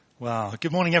Wow.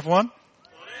 Good morning, everyone.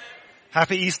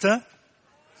 Happy Easter.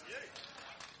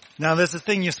 Now, there's a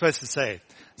thing you're supposed to say.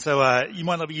 So you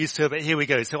might not be used to it, but here we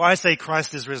go. So I say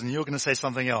Christ is risen. You're going to say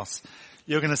something else.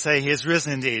 You're going to say he is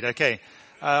risen indeed. Okay.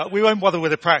 We won't bother with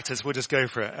the practice. We'll just go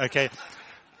for it. Okay.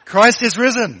 Christ is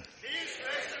risen.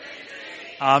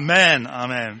 Amen.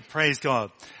 Amen. Praise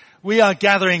God. We are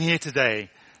gathering here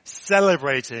today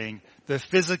celebrating the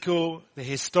physical, the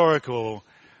historical,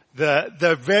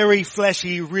 the very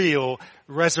fleshy, real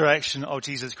resurrection of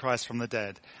Jesus Christ from the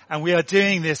dead. And we are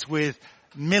doing this with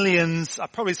millions,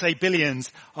 I'd probably say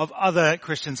billions, of other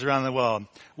Christians around the world.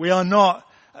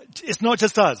 It's not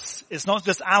just us. It's not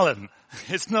just Alan.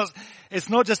 It's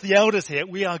not just the elders here.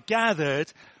 We are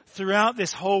gathered throughout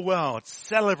this whole world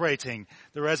celebrating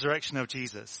the resurrection of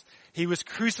Jesus. He was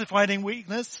crucified in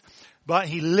weakness, but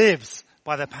he lives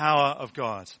by the power of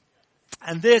God.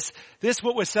 And this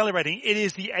what we're celebrating, it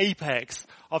is the apex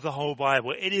of the whole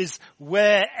Bible. It is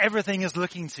where everything is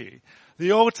looking to.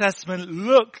 The Old Testament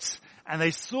looked and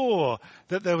they saw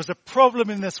that there was a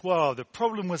problem in this world. The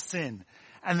problem was sin.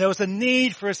 And there was a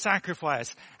need for a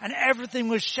sacrifice. And everything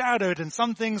was shadowed and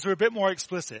some things were a bit more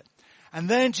explicit. And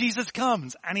then Jesus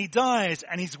comes and he dies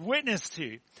and he's witnessed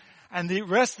to. And the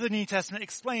rest of the New Testament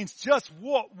explains just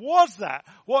what was that?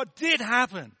 What did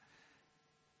happen?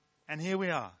 And here we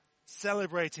are,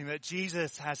 celebrating that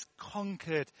Jesus has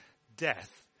conquered death.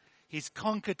 He's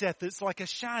conquered death. It's like a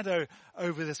shadow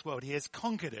over this world. He has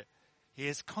conquered it. He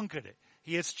has conquered it.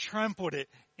 He has trampled it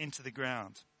into the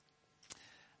ground.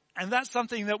 And that's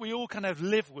something that we all kind of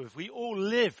live with. We all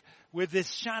live with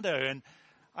this shadow. And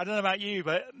I don't know about you,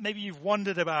 but maybe you've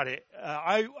wondered about it.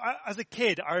 I as a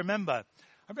kid, I remember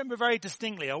very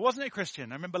distinctly, I wasn't a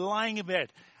Christian. I remember lying in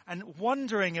bed and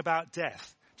wondering about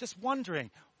death. Just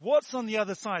wondering, what's on the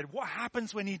other side? What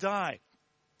happens when you die?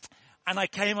 And I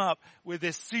came up with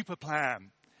this super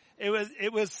plan.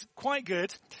 It was quite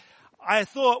good. I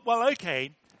thought, well,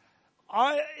 okay,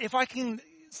 if I can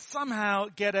somehow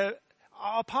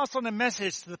I'll pass on a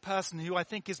message to the person who I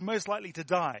think is most likely to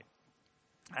die.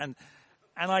 And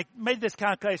I made this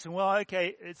calculation. Well,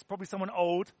 okay, it's probably someone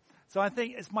old. So I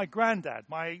think it's my granddad,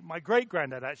 my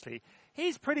great-granddad actually.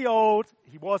 He's pretty old.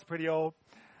 He was pretty old.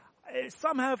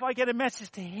 Somehow if I get a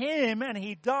message to him and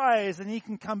he dies and he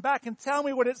can come back and tell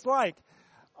me what it's like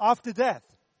after death.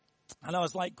 And I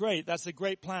was like, great, that's a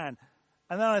great plan.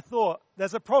 And then I thought,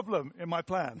 there's a problem in my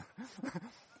plan.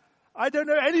 I don't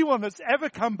know anyone that's ever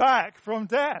come back from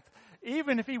death.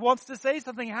 Even if he wants to say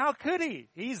something, how could he?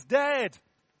 He's dead.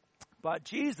 But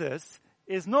Jesus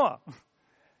is not.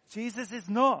 Jesus is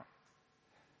not.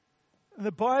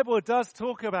 The Bible talks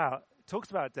about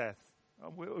death.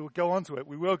 We'll go on to it.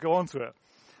 We will go on to it.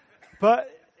 But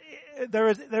there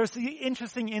are some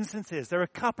interesting instances. There are a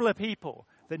couple of people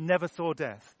that never saw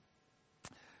death.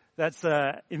 That's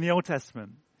in the Old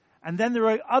Testament. And then there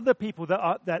are other people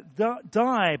that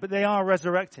die, but they are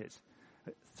resurrected.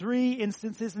 3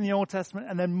 instances in the Old Testament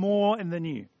and then more in the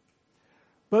New.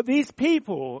 But these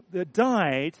people that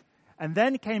died and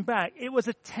then came back, it was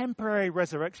a temporary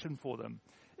resurrection for them.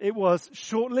 It was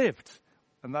short-lived.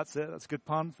 And that's it. That's a good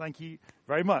pun. Thank you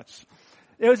very much.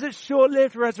 It was a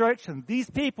short-lived resurrection. These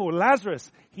people,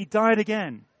 Lazarus, he died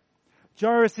again.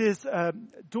 Jairus'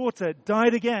 daughter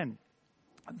died again.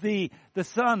 The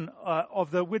son of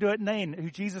the widow at Nain,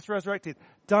 who Jesus resurrected,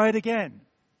 died again.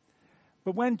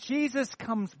 But when Jesus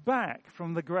comes back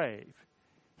from the grave,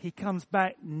 he comes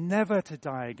back never to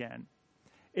die again.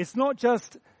 It's not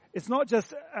just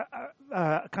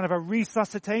a kind of a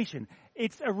resuscitation.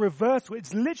 It's a reversal.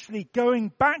 It's literally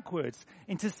going backwards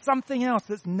into something else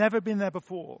that's never been there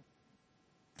before.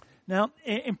 Now,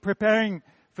 in preparing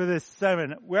for this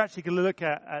sermon, we're actually going to look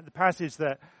at the passage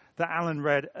that Alan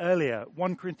read earlier,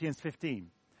 1 Corinthians 15.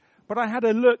 But I had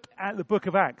a look at the book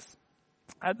of Acts,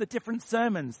 at the different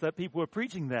sermons that people were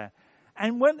preaching there.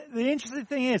 And the interesting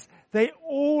thing is,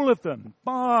 all of them,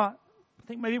 bar I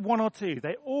think maybe 1 or 2,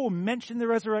 they all mention the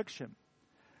resurrection.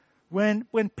 When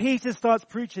Peter starts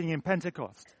preaching in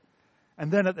Pentecost, and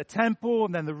then at the temple,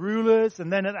 and then the rulers,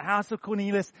 and then at the house of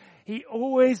Cornelius, he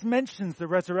always mentions the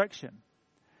resurrection.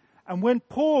 And when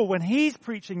he's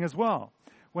preaching as well,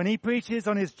 when he preaches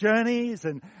on his journeys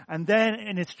and then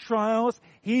in his trials,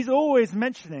 he's always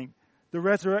mentioning the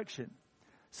resurrection.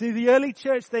 See, the early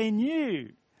church, they knew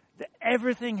that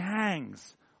everything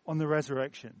hangs on the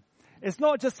resurrection. It's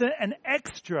not just an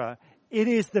extra, it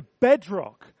is the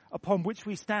bedrock upon which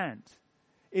we stand.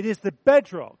 It is the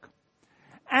bedrock.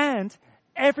 And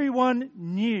everyone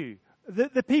knew,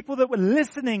 the people that were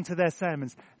listening to their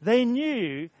sermons, they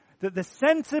knew that the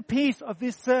centerpiece of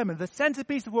this sermon, the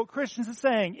centerpiece of what Christians are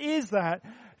saying is that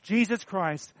Jesus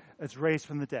Christ is raised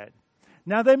from the dead.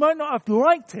 Now, they might not have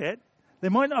liked it, they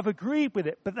might not have agreed with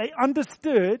it, but they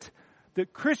understood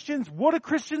that Christians, what are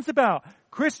Christians about?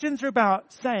 Christians are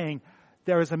about saying,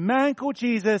 there is a man called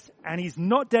Jesus and he's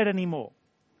not dead anymore.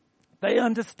 They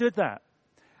understood that.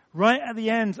 Right at the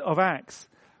end of Acts,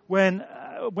 when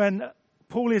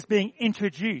Paul is being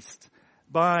introduced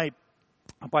by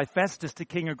Festus to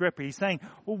King Agrippa, he's saying,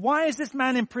 well, why is this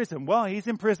man in prison? Well, he's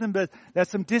in prison, but there's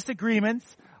some disagreements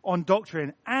on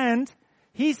doctrine. And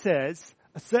he says,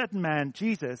 a certain man,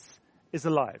 Jesus, is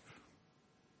alive.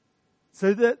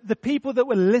 So the people that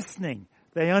were listening,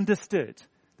 they understood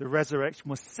the resurrection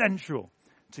was central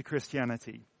to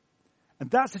Christianity. And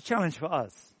that's a challenge for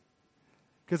us.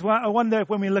 Because I wonder if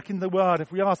when we look in the world,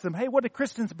 if we ask them, hey, what do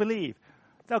Christians believe?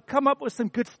 They'll come up with some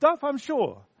good stuff, I'm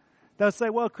sure. They'll say,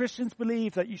 well, Christians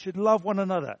believe that you should love one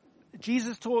another.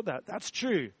 Jesus taught that. That's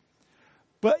true.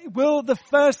 But will the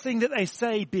first thing that they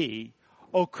say be,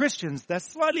 oh, Christians, they're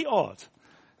slightly odd.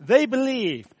 They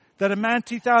believe that a man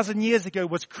 2,000 years ago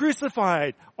was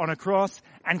crucified on a cross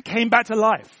and came back to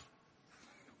life.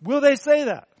 Will they say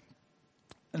that?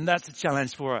 And that's a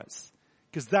challenge for us.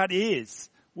 Because that is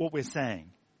what we're saying.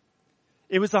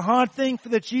 It was a hard thing for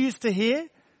the Jews to hear,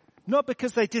 not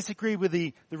because they disagree with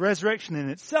the resurrection in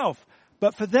itself,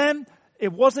 but for them,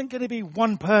 it wasn't going to be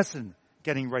one person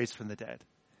getting raised from the dead.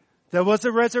 There was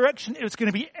a resurrection. It was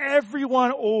going to be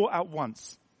everyone all at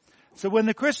once. So when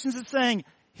the Christians are saying,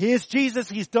 here's Jesus,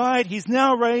 he's died, he's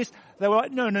now raised, they were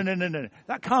like, no.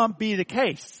 That can't be the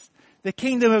case. The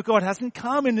kingdom of God hasn't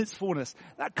come in its fullness.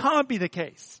 That can't be the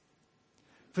case.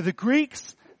 For the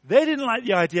Greeks, they didn't like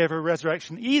the idea of a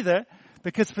resurrection either,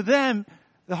 because for them,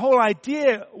 the whole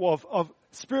idea of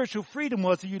spiritual freedom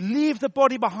was that you leave the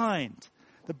body behind.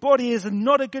 The body is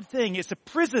not a good thing. It's a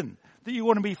prison that you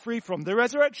want to be free from. The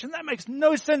resurrection, that makes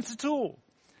no sense at all.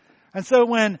 And so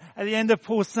when, at the end of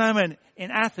Paul's sermon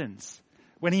in Athens,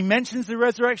 when he mentions the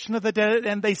resurrection of the dead,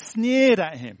 then they sneered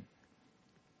at him.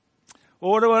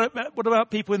 Or what about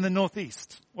people in the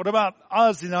Northeast? What about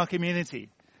us in our community?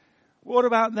 What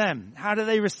about them? How do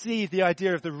they receive the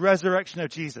idea of the resurrection of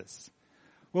Jesus?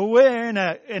 Well, we're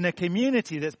in a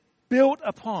community that's built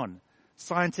upon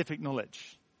scientific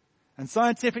knowledge. And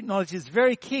scientific knowledge is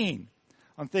very keen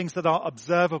on things that are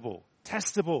observable,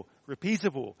 testable,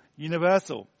 repeatable,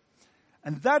 universal.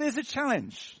 And that is a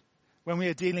challenge when we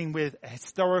are dealing with a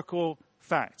historical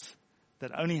fact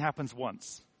that only happens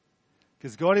once.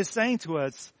 Because God is saying to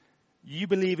us, you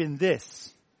believe in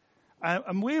this.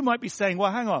 And we might be saying,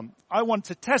 well, hang on, I want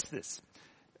to test this.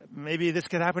 Maybe this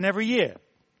could happen every year.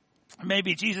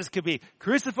 Maybe Jesus could be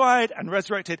crucified and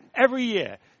resurrected every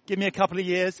year. Give me a couple of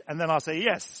years and then I'll say,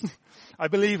 yes, I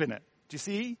believe in it. Do you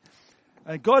see?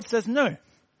 And God says, no.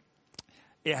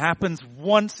 It happens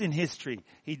once in history.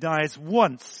 He dies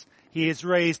once. He is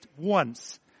raised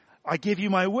once. I give you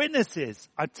my witnesses.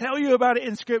 I tell you about it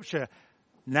in Scripture.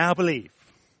 Now believe.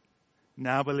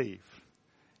 Now believe.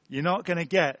 You're not going to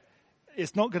get,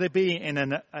 it's not going to be in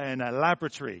a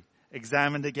laboratory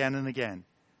examined again and again.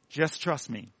 Just trust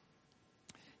me.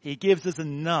 He gives us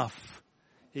enough.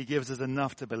 He gives us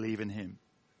enough to believe in him.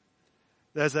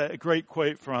 There's a great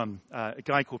quote from a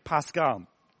guy called Pascal,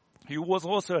 who was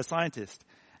also a scientist.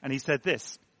 And he said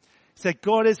this. He said,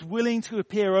 God is willing to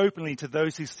appear openly to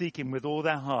those who seek him with all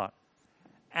their heart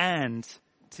and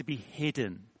to be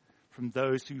hidden from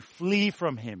those who flee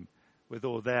from him with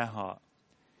all their heart.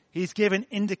 He's given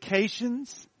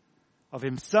indications of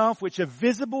himself which are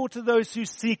visible to those who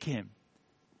seek him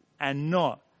and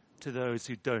not to those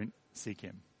who don't seek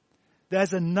him.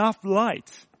 There's enough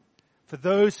light for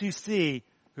those who see,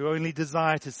 who only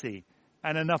desire to see,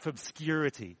 and enough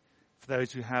obscurity for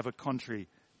those who have a contrary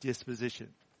disposition.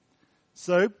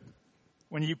 So,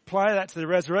 when you apply that to the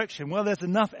resurrection, well, there's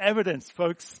enough evidence,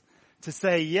 folks, to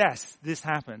say, yes, this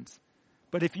happened.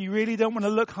 But if you really don't want to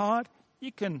look hard,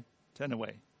 you can turn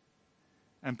away.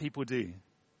 And people do.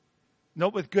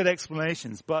 Not with good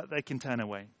explanations, but they can turn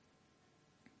away.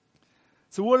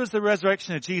 So what does the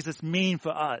resurrection of Jesus mean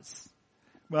for us?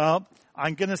 Well,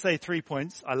 I'm going to say 3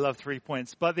 points. I love 3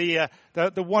 points. But the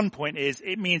 1 point is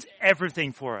it means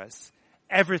everything for us.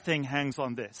 Everything hangs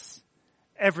on this.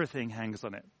 Everything hangs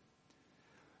on it.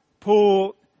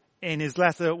 Paul, in his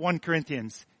letter, 1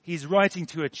 Corinthians, he's writing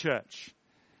to a church.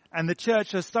 And the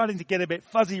church are starting to get a bit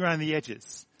fuzzy around the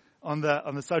edges on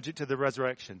the subject of the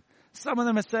resurrection. Some of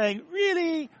them are saying,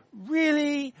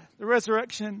 really? The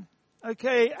resurrection?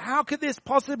 Okay, how could this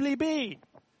possibly be?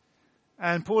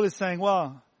 And Paul is saying,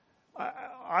 well,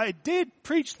 I did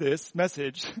preach this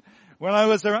message when I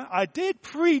was around. I did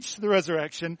preach the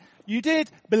resurrection, You did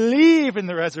believe in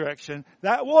the resurrection.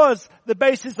 That was the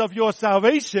basis of your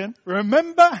salvation.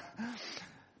 Remember?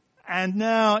 And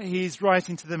now he's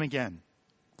writing to them again.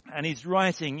 And he's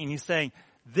writing and he's saying,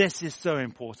 this is so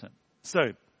important.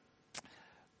 So,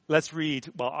 let's read,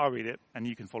 well, I'll read it and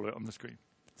you can follow it on the screen.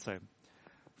 So,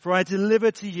 for I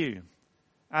delivered to you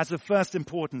as of first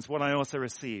importance what I also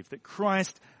received, that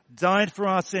Christ died for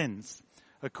our sins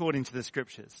according to the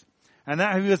scriptures, and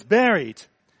that he was buried,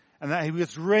 and that he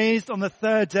was raised on the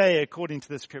third day according to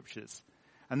the scriptures,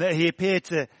 and that he appeared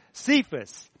to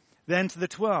Cephas, then to the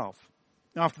 12.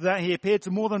 After that he appeared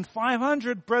to more than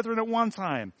 500 brethren at one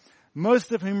time,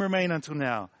 most of whom remain until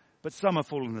now, but some have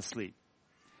fallen asleep.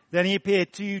 Then he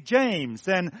appeared to James,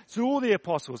 then to all the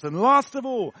apostles, and last of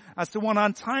all, as to one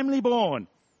untimely born,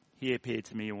 he appeared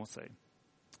to me also.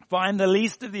 For I am the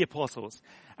least of the apostles,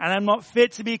 and am not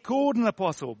fit to be called an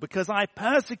apostle, because I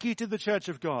persecuted the church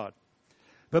of God.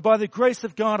 But by the grace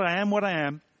of God I am what I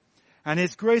am, and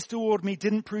his grace toward me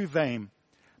didn't prove vain.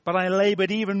 But I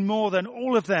labored even more than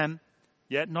all of them,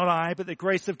 yet not I, but the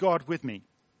grace of God with me.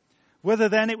 Whether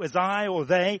then it was I or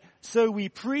they, so we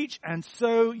preach, and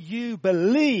so you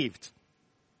believed.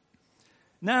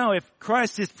 Now, if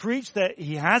Christ is preached that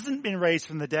he hasn't been raised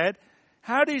from the dead,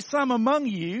 how do some among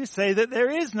you say that there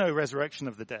is no resurrection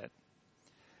of the dead?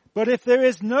 But if there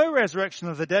is no resurrection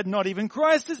of the dead, not even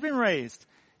Christ has been raised.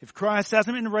 If Christ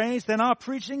hasn't been raised, then our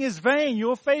preaching is vain.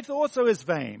 Your faith also is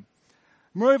vain.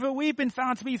 Moreover, we've been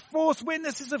found to be false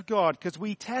witnesses of God, because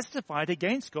we testified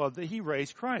against God that he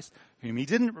raised Christ, whom he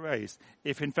didn't raise,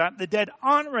 if in fact the dead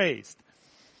aren't raised.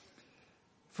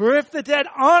 For if the dead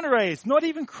aren't raised, not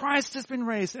even Christ has been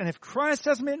raised. And if Christ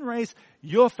hasn't been raised,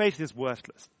 your faith is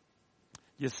worthless.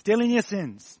 You're still in your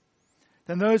sins.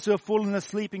 Then those who have fallen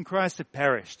asleep in Christ have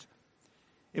perished.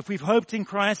 If we've hoped in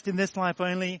Christ in this life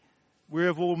only, we're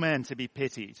of all men to be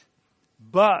pitied.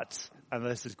 But, and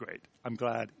this is great, I'm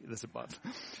glad there's a but.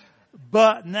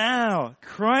 But now,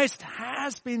 Christ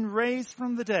has been raised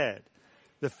from the dead,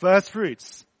 the first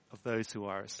fruits of those who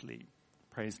are asleep.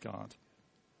 Praise God.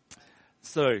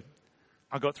 So,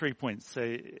 I've got 3 points, so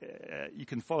you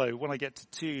can follow. When I get to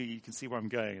 2, you can see where I'm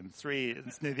going, and 3,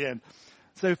 it's near the end.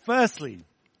 So firstly,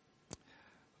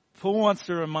 Paul wants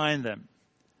to remind them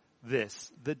this: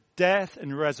 the death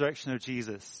and resurrection of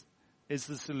Jesus is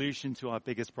the solution to our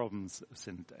biggest problems of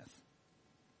sin and death.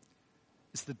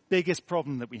 It's the biggest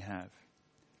problem that we have.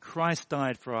 Christ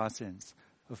died for our sins,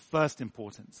 of first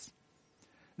importance.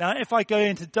 Now, if I go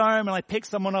into Durham and I pick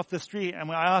someone off the street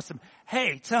and I ask them,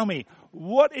 hey, tell me,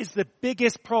 what is the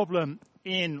biggest problem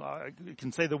in, you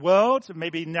can say the world, and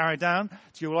maybe narrow down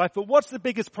to your life, but what's the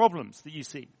biggest problems that you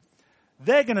see?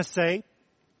 They're going to say,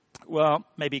 well,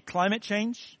 maybe climate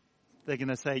change. They're going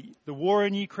to say the war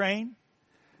in Ukraine.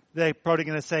 They're probably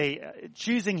going to say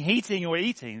choosing heating or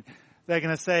eating. They're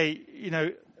going to say,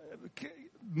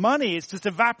 money is just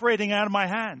evaporating out of my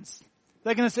hands.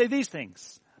 They're going to say these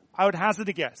things. I would hazard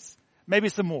a guess. Maybe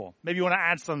some more. Maybe you want to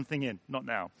add something in. Not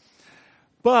now.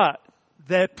 But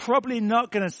they're probably not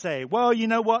going to say, well, you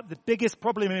know what? The biggest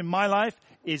problem in my life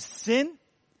is sin.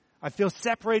 I feel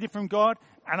separated from God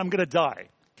and I'm going to die.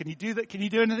 Can you do that? Can you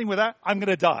do anything with that? I'm going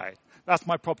to die. That's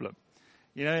my problem.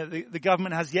 The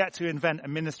government has yet to invent a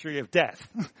ministry of death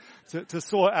to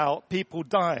sort out people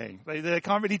dying. They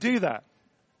can't really do that.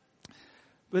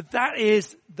 But that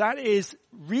is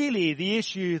really the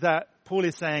issue that Paul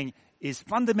is saying is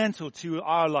fundamental to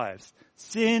our lives.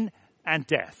 Sin and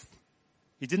death.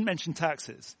 He didn't mention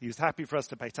taxes. He was happy for us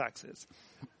to pay taxes.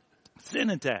 Sin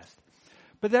and death.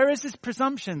 But there is this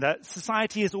presumption that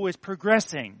society is always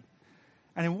progressing.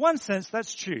 And in one sense,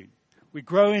 that's true. We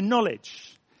grow in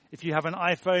knowledge. If you have an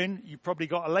iPhone, you probably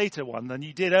got a later one than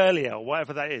you did earlier, or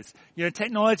whatever that is.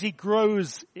 Technology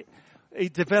grows,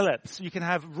 it develops. You can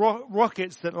have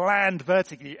rockets that land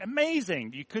vertically.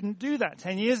 Amazing. You couldn't do that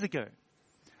 10 years ago.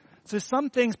 So some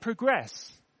things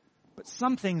progress, but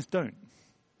some things don't.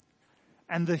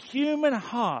 And the human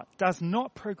heart does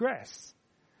not progress.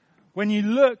 When you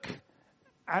look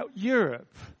at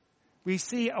Europe, we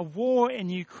see a war in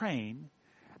Ukraine,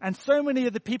 and so many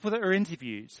of the people that are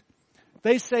interviewed,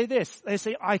 they say this. They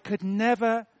say, I could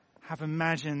never have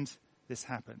imagined this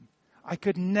happen. I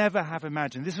could never have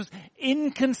imagined. This was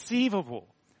inconceivable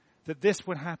that this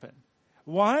would happen.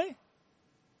 Why?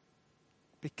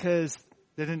 Because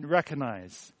they didn't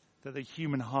recognize that the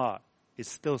human heart is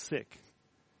still sick,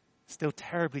 still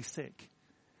terribly sick.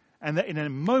 And that in a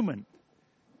moment,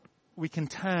 we can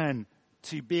turn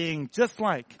to being just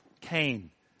like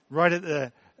Cain, right at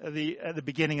the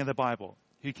beginning of the Bible,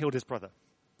 who killed his brother.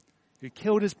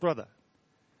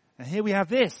 And here we have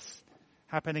this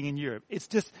happening in Europe.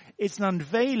 It's an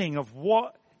unveiling of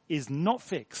what is not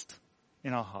fixed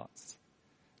in our hearts.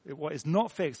 What is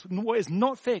not fixed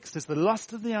is the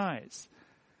lust of the eyes,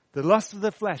 the lust of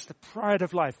the flesh, the pride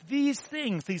of life. These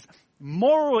things, these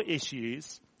moral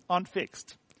issues aren't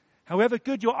fixed. However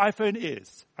good your iPhone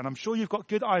is, and I'm sure you've got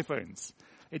good iPhones,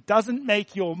 it doesn't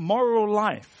make your moral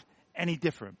life any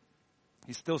different.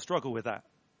 You still struggle with that.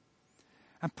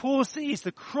 And Paul sees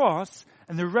the cross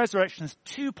and the resurrection as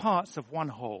two parts of one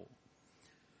whole.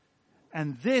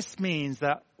 And this means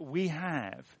that we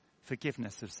have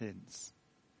forgiveness of sins.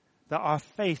 That our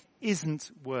faith isn't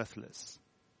worthless.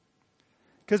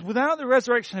 Because without the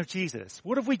resurrection of Jesus,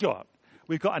 what have we got?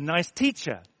 We've got a nice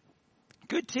teacher.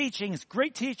 Good teachings,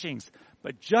 great teachings,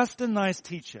 but just a nice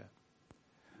teacher.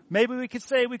 Maybe we could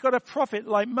say we've got a prophet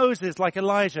like Moses, like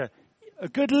Elijah, a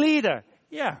good leader.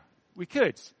 Yeah, we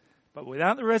could. But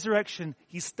without the resurrection,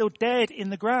 he's still dead in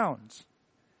the ground.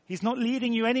 He's not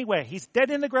leading you anywhere. He's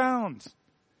dead in the ground.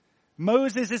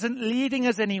 Moses isn't leading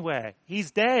us anywhere.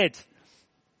 He's dead.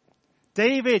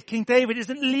 King David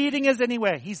isn't leading us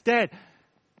anywhere. He's dead.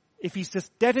 If he's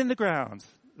just dead in the ground,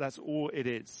 that's all it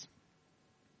is.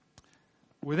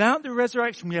 Without the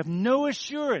resurrection, we have no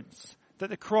assurance that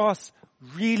the cross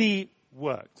really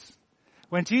worked.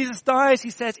 When Jesus dies, he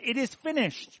says, it is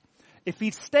finished. If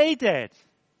he'd stayed dead,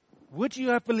 would you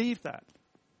have believed that?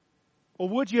 Or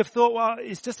would you have thought, well,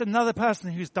 it's just another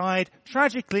person who's died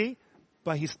tragically,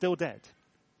 but he's still dead?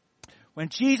 When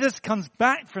Jesus comes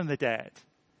back from the dead,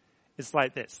 it's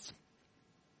like this.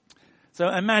 So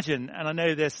imagine, and I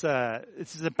know this is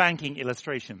a banking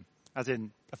illustration, as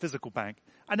in a physical bank.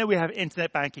 I know we have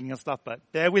internet banking and stuff, but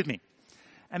bear with me.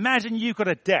 Imagine you've got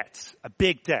a debt, a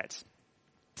big debt,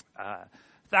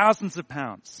 thousands of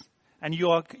pounds, and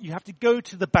you have to go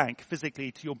to the bank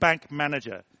physically, to your bank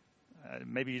manager.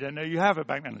 Maybe you don't know you have a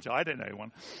bank manager. I don't know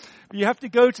one. But you have to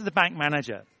go to the bank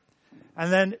manager,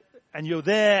 and you're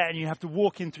there, and you have to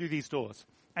walk in through these doors.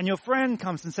 And your friend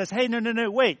comes and says, hey, no,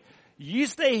 wait. You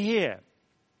stay here.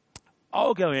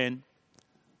 I'll go in.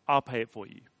 I'll pay it for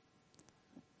you.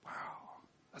 Wow,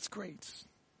 that's great.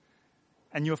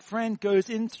 And your friend goes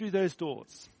in through those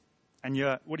doors. And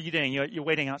what are you doing? You're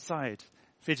waiting outside,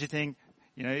 fidgeting.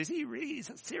 Is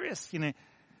that serious?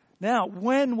 Now,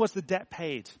 when was the debt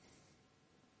paid?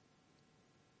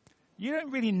 You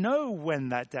don't really know when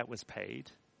that debt was paid.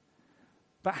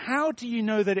 But how do you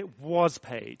know that it was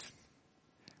paid?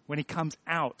 When he comes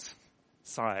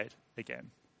outside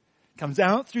again. Comes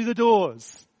out through the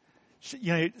doors.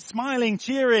 Smiling,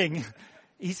 cheering.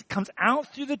 He comes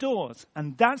out through the doors.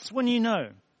 And that's when you know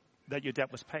that your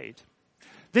debt was paid.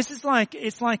 It's like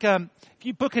if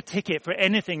you book a ticket for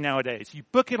anything nowadays, you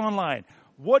book it online.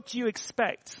 What do you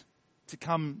expect to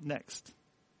come next?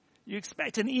 You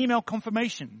expect an email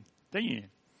confirmation, don't you?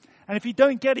 And if you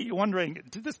don't get it, you're wondering,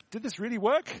 did this really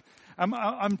work?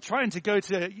 I'm trying to go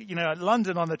to,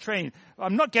 London on the train.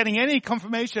 I'm not getting any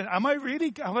confirmation. Am I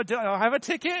really, I have a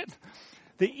ticket?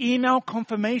 The email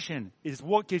confirmation is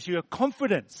what gives you a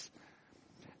confidence.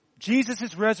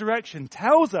 Jesus' resurrection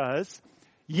tells us,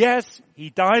 yes, he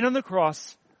died on the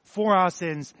cross for our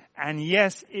sins. And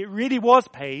yes, it really was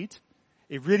paid.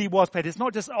 It really was paid. It's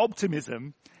not just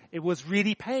optimism. It was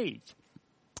really paid.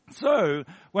 So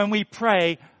when we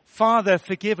pray, Father,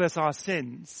 forgive us our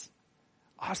sins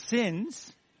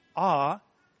are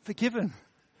forgiven.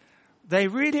 They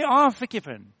really are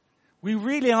forgiven. We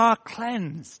really are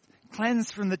cleansed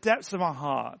from the depths of our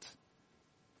heart.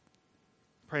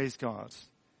 Praise God.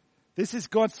 This is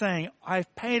God saying,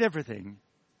 I've paid everything.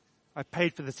 I've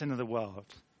paid for the sin of the world.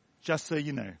 Just so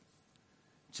you know.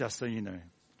 Just so you know.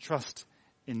 Trust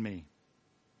in me.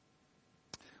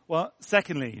 Well,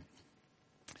 secondly,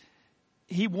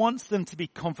 he wants them to be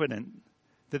confident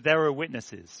that there are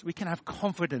witnesses. We can have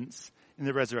confidence in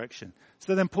the resurrection.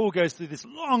 So then Paul goes through this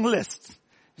long list.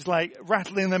 He's like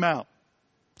rattling them out.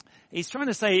 He's trying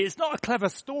to say it's not a clever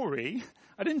story.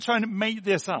 I didn't try to make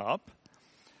this up.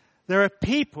 There are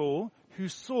people who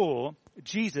saw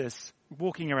Jesus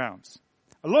walking around.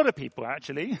 A lot of people,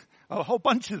 actually. A whole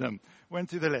bunch of them went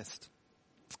through the list.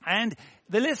 And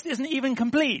the list isn't even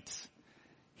complete.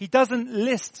 He doesn't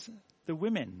list the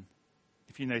women,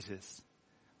 if you notice.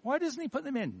 Why doesn't he put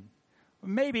them in? Well,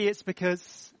 maybe it's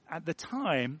because at the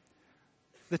time,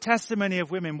 the testimony of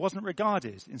women wasn't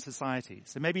regarded in society.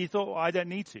 So maybe he thought, well, I don't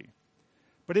need to.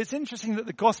 But it's interesting that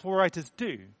the gospel writers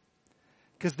do.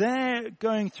 Because they're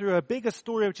going through a bigger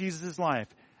story of Jesus' life.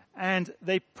 And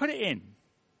they put it in.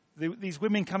 These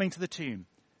women coming to the tomb.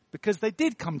 Because they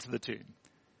did come to the tomb.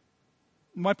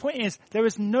 My point is, there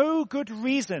is no good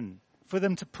reason for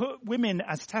them to put women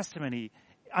as testimony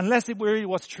unless it really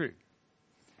was true.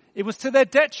 It was to their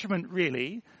detriment,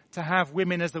 really, to have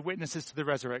women as the witnesses to the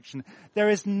resurrection. There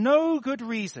is no good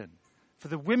reason for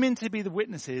the women to be the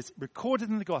witnesses recorded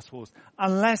in the Gospels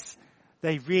unless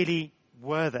they really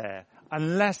were there,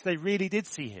 unless they really did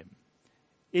see him.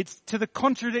 It's to the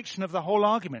contradiction of the whole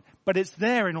argument, but it's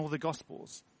there in all the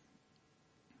Gospels.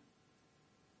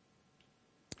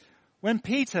 When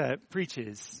Peter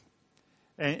preaches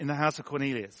in the house of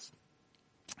Cornelius,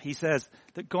 he says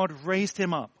that God raised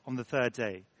him up on the third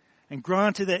day and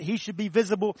granted that he should be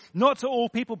visible not to all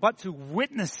people but to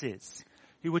witnesses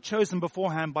who were chosen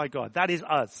beforehand by God. That is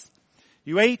us.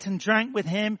 You ate and drank with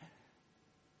him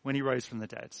when he rose from the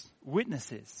dead.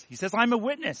 Witnesses. He says, I'm a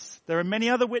witness. There are many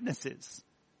other witnesses.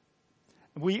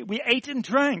 We ate and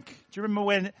drank. Do you remember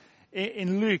when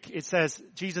in Luke it says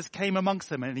Jesus came amongst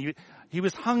them and he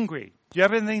was hungry. Do you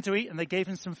have anything to eat? And they gave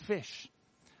him some fish.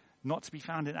 Not to be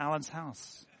found in Alan's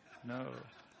house. No.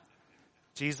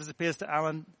 Jesus appears to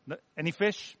Alan. Any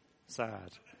fish?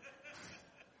 Sad.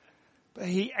 But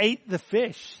he ate the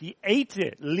fish. He ate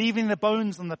it, leaving the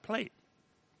bones on the plate.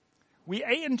 We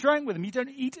ate and drank with him. You don't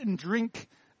eat and drink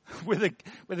with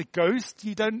a ghost.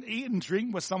 You don't eat and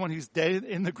drink with someone who's dead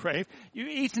in the grave. You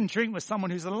eat and drink with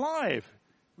someone who's alive,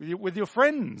 with your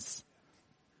friends.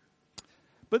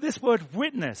 But this word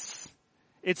witness,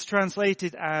 it's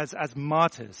translated as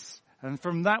martyrs. And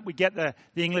from that we get the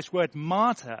English word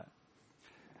martyr.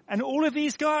 And all of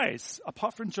these guys,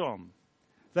 apart from John,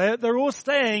 they're all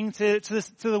saying to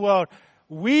the world,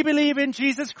 we believe in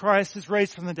Jesus Christ as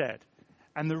raised from the dead.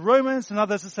 And the Romans and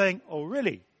others are saying, oh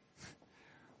really?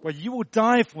 Well, you will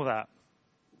die for that.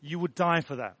 You will die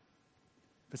for that.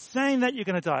 For saying that you're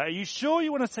going to die. Are you sure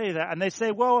you want to say that? And they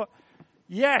say, well,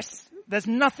 yes, there's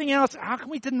nothing else. How can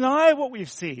we deny what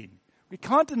we've seen? We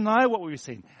can't deny what we've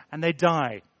seen. And they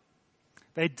die.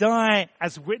 They die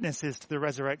as witnesses to the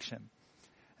resurrection.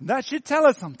 And that should tell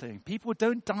us something. People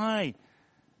don't die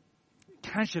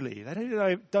casually. They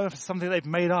don't die for something they've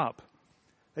made up.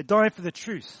 They die for the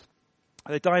truth.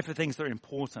 They die for things that are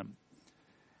important.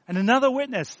 And another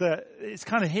witness that is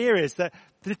kind of here is that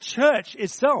the church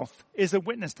itself is a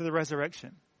witness to the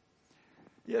resurrection.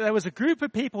 There was a group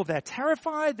of people, they're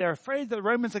terrified, they're afraid that the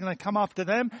Romans are going to come after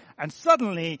them, and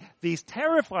suddenly these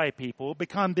terrified people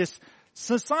become this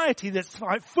society that's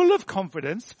like full of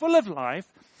confidence, full of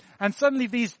life, and suddenly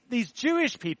these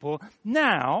Jewish people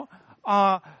now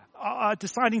are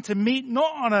deciding to meet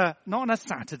not on a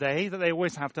Saturday that they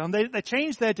always have done. They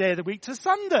change their day of the week to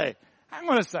Sunday. Hang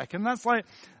on a second, that's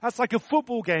like a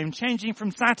football game changing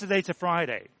from Saturday to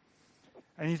Friday.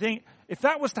 And you think, if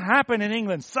that was to happen in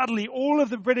England, suddenly all of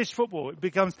the British football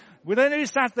becomes, we don't do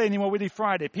Saturday anymore, we do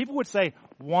Friday. People would say,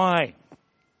 why?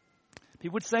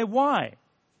 People would say, why?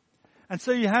 And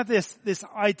so you have this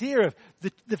idea of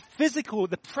the physical,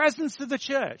 the presence of the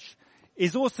church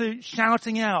is also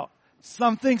shouting out,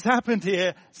 something's happened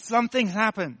here, something's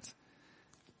happened.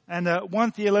 And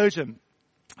one theologian,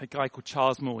 a guy called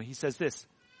Charles Moore, he says this.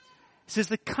 He says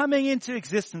the coming into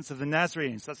existence of the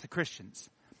Nazarenes, that's the Christians,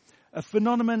 a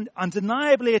phenomenon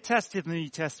undeniably attested in the New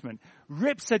Testament,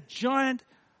 rips a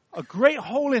great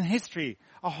hole in history,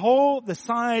 a hole the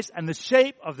size and the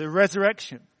shape of the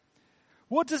resurrection.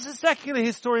 What does the secular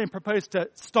historian propose to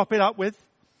stop it up with?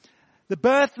 The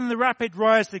birth and the rapid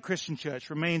rise of the Christian church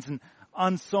remains an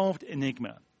unsolved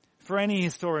enigma for any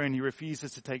historian who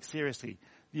refuses to take seriously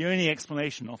the only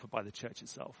explanation offered by the church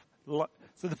itself.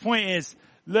 So the point is,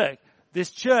 look, this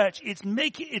church, it's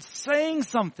saying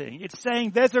something. It's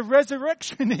saying there's a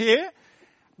resurrection here.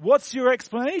 What's your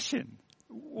explanation?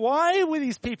 Why were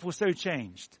these people so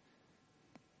changed?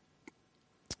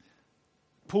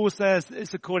 Paul says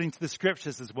it's according to the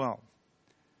scriptures as well.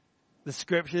 The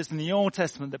scriptures in the Old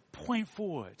Testament that point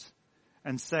forward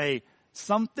and say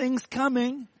something's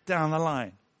coming down the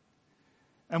line.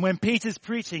 And when Peter's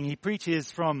preaching, he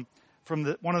preaches from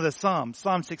one of the Psalms,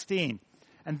 Psalm 16.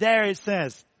 And there it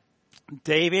says,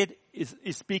 David is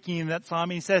speaking in that psalm,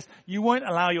 and he says, you won't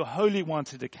allow your Holy One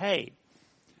to decay.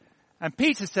 And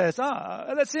Peter says,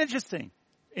 that's interesting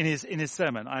in his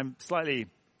sermon. I'm slightly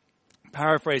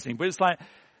paraphrasing, but it's like,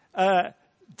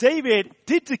 David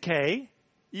did decay.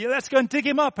 Yeah, let's go and dig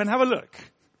him up and have a look.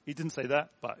 He didn't say that,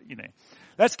 but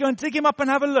let's go and dig him up and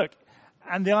have a look.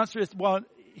 And the answer is, well,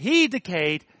 he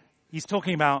decayed. He's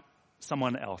talking about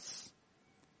someone else.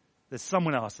 There's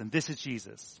someone else, and this is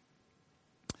Jesus.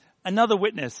 Another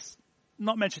witness,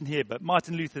 not mentioned here, but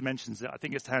Martin Luther mentions it, I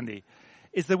think it's handy,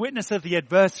 is the witness of the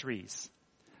adversaries.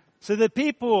 So the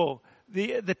people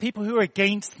who are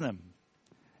against them.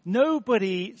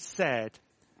 Nobody said,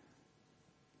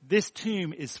 this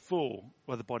tomb is full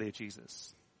of the body of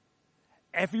Jesus.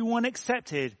 Everyone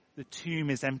accepted the tomb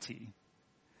is empty.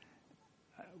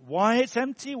 Why it's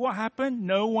empty, what happened,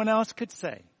 no one else could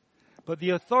say. But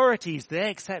the authorities, they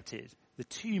accepted the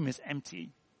tomb is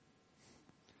empty.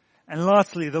 And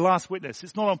lastly, the last witness,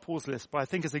 it's not on Paul's list, but I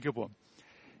think it's a good one,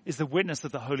 is the witness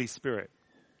of the Holy Spirit.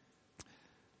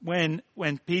 When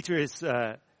Peter is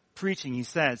preaching, he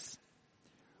says,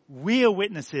 we are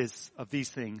witnesses of these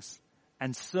things,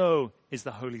 and so is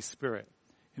the Holy Spirit,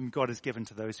 whom God has given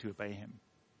to those who obey him.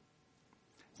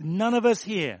 None of us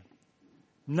here,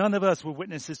 none of us were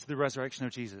witnesses to the resurrection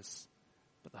of Jesus,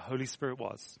 but the Holy Spirit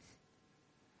was.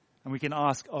 And we can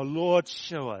ask, oh Lord,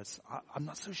 show us. I'm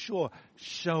not so sure.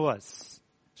 Show us.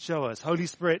 Show us. Holy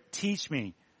Spirit, teach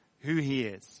me who he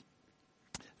is.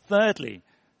 Thirdly,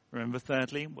 remember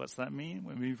thirdly, what's that mean?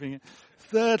 We're moving it.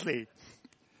 Thirdly,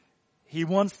 he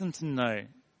wants them to know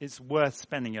it's worth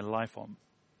spending your life on.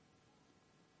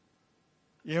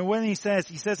 You know, when he says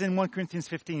in 1 Corinthians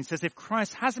 15, he says, if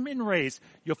Christ hasn't been raised,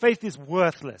 your faith is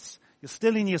worthless. You're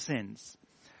still in your sins.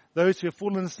 Those who have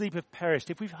fallen asleep have perished.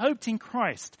 If we've hoped in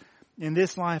Christ in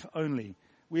this life only,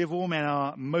 we of all men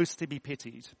are most to be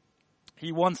pitied.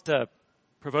 He wants to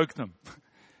provoke them.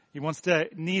 He wants to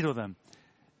needle them.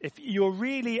 If you're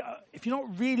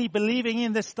not really believing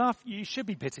in this stuff, you should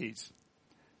be pitied.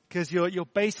 Because you're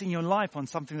basing your life on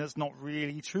something that's not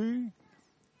really true,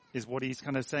 is what he's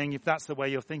kind of saying, if that's the way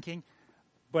you're thinking.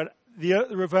 But the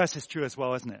reverse is true as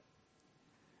well, isn't it?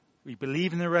 We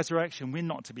believe in the resurrection, we're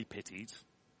not to be pitied.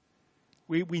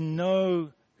 We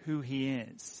know who he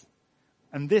is.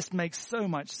 And this makes so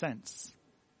much sense.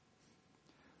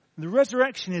 The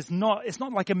resurrection it's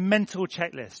not like a mental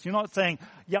checklist. You're not saying,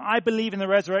 yeah, I believe in the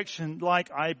resurrection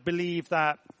like I believe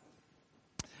that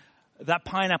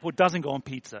pineapple doesn't go on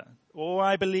pizza. Or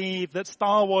I believe that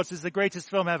Star Wars is the greatest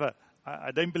film ever.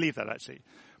 I don't believe that actually.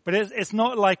 But it's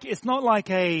not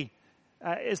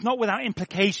without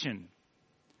implication.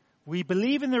 We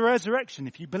believe in the resurrection.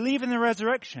 If you believe in the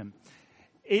resurrection,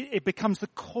 it becomes the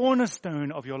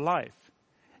cornerstone of your life.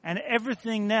 And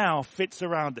everything now fits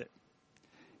around it.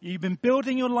 You've been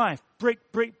building your life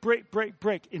brick, brick, brick, brick,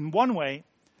 brick in one way.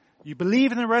 You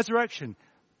believe in the resurrection.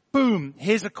 Boom,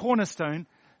 here's a cornerstone.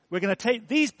 We're going to take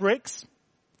these bricks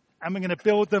and we're going to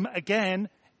build them again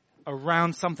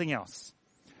around something else.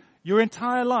 Your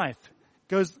entire life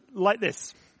goes like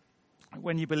this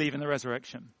when you believe in the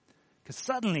resurrection. Because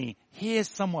suddenly, here's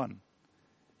someone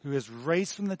who is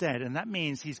raised from the dead, and that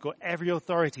means he's got every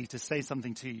authority to say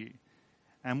something to you.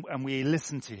 And we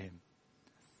listen to him.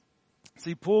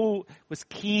 See, Paul was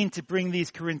keen to bring these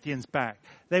Corinthians back.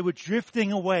 They were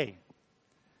drifting away.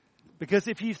 Because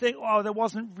if you think, oh, there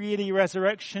wasn't really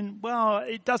resurrection, well,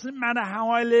 it doesn't matter how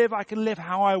I live, I can live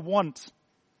how I want.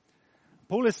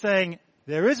 Paul is saying,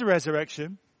 there is a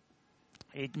resurrection.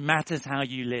 It matters how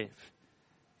you live.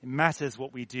 It matters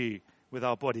what we do with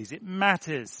our bodies. It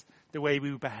matters the way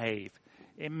we behave.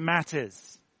 It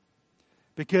matters.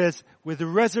 Because with the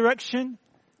resurrection,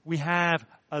 we have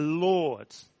a Lord.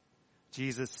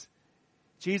 Jesus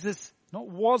not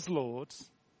was Lord.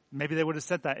 Maybe they would have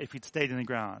said that if he'd stayed in the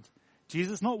ground.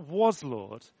 Jesus not was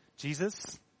Lord.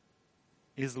 Jesus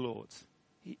is Lord.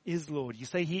 He is Lord. You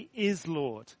say he is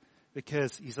Lord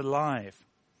because he's alive.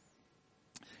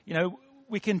 You know,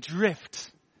 we can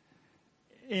drift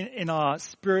in our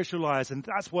spiritual lives, and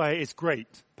that's why it's great,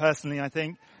 personally, I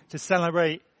think, to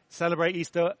celebrate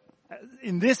Easter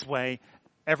in this way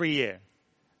every year.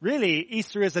 Really,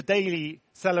 Easter is a daily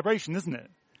celebration, isn't it?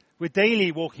 We're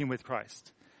daily walking with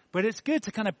Christ. But it's good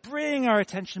to kind of bring our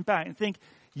attention back and think,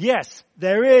 yes,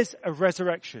 there is a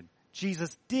resurrection.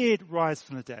 Jesus did rise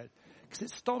from the dead. Because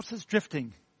it stops us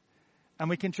drifting. And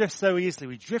we can drift so easily.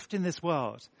 We drift in this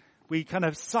world. We kind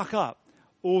of suck up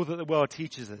all that the world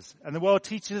teaches us. And the world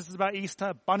teaches us about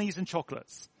Easter, bunnies and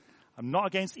chocolates. I'm not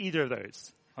against either of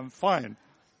those. I'm fine.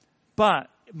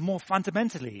 But more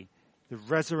fundamentally, the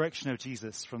resurrection of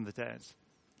Jesus from the dead.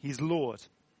 He's Lord.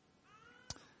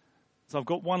 So I've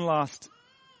got one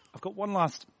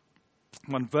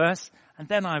verse, and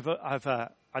then I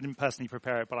didn't personally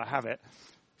prepare it, but I have it.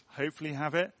 Hopefully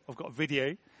have it. I've got a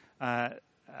video,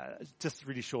 just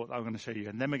really short that I'm going to show you,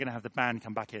 and then we're going to have the band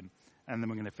come back in, and then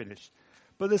we're going to finish.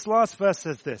 But this last verse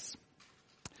says this.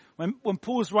 When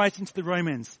Paul's writing to the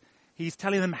Romans, he's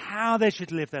telling them how they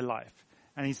should live their life.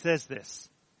 And he says this,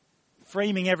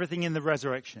 framing everything in the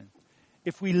resurrection.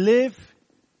 If we live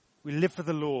for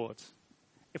the Lord.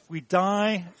 If we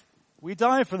die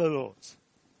for the Lord.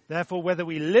 Therefore, whether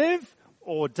we live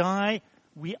or die,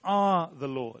 we are the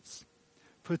Lord's.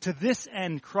 For to this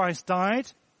end Christ died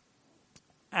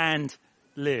and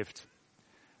lived,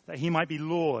 that he might be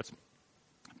Lord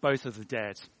both of the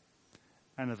dead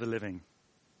and of the living.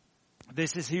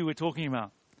 This is who we're talking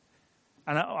about.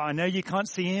 And I know you can't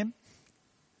see him.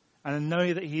 And I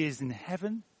know that he is in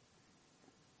heaven.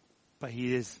 But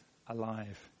he is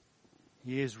alive.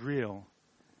 He is real.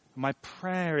 My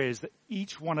prayer is that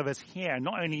each one of us here,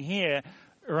 not only here,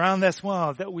 around this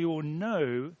world, that we will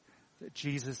know that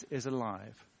Jesus is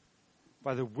alive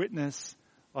by the witness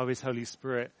of his Holy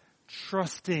Spirit,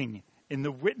 trusting in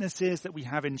the witnesses that we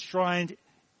have enshrined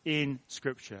in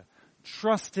Scripture,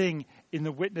 trusting in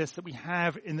the witness that we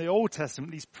have in the Old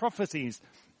Testament, these prophecies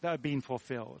that have been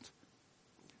fulfilled,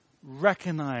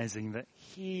 recognizing that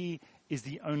he is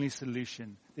the only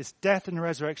solution. This death and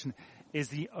resurrection is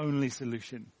the only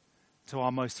solution to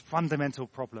our most fundamental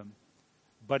problem.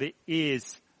 But it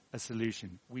is a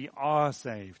solution. We are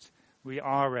saved. We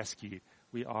are rescued.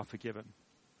 We are forgiven.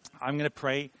 I'm going to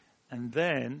pray, and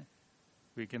then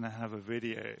we're going to have a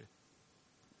video.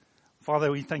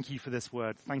 Father, we thank you for this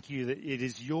word. Thank you that it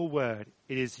is your word.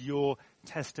 It is your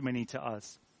testimony to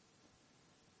us.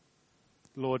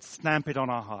 Lord, stamp it on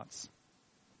our hearts.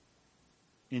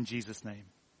 In Jesus' name.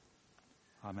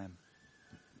 Amen.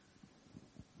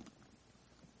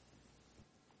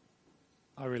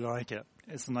 I really like it.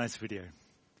 It's a nice video.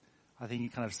 I think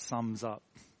it kind of sums up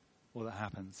all that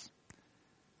happens.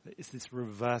 It's this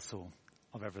reversal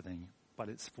of everything, but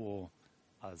it's for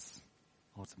us,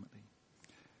 ultimately.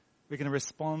 We're going to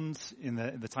respond in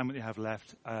the time that we have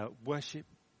left. Worship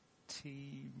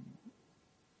team.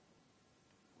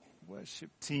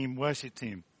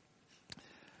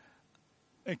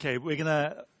 Okay, we're going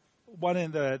to, one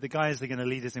of the guys that are going to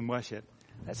lead us in worship.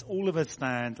 Let's all of us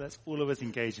stand. Let's all of us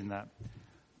engage in that.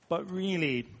 But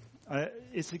really,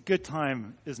 it's a good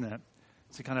time, isn't it,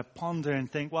 to kind of ponder and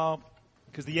think, well,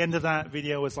 because the end of that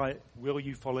video was like, will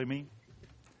you follow me?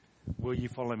 Will you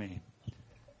follow me?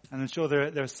 And I'm sure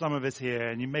there are some of us here,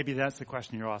 and maybe that's the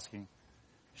question you're asking.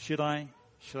 Should I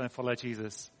follow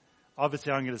Jesus?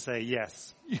 Obviously, I'm going to say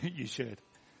yes, you should.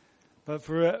 But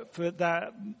for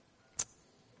that,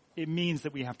 it means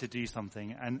that we have to do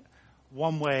something. And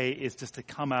one way is just to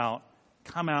come out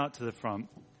to the front.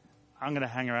 I'm going to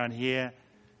hang around here.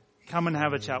 Come and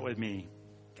have a chat with me.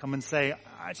 Come and say,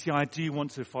 actually, I do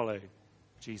want to follow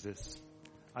Jesus.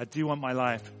 I do want my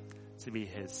life to be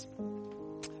his.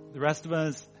 The rest of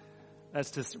us,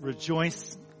 let's just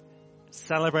rejoice,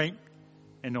 celebrate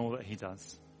in all that he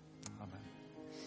does.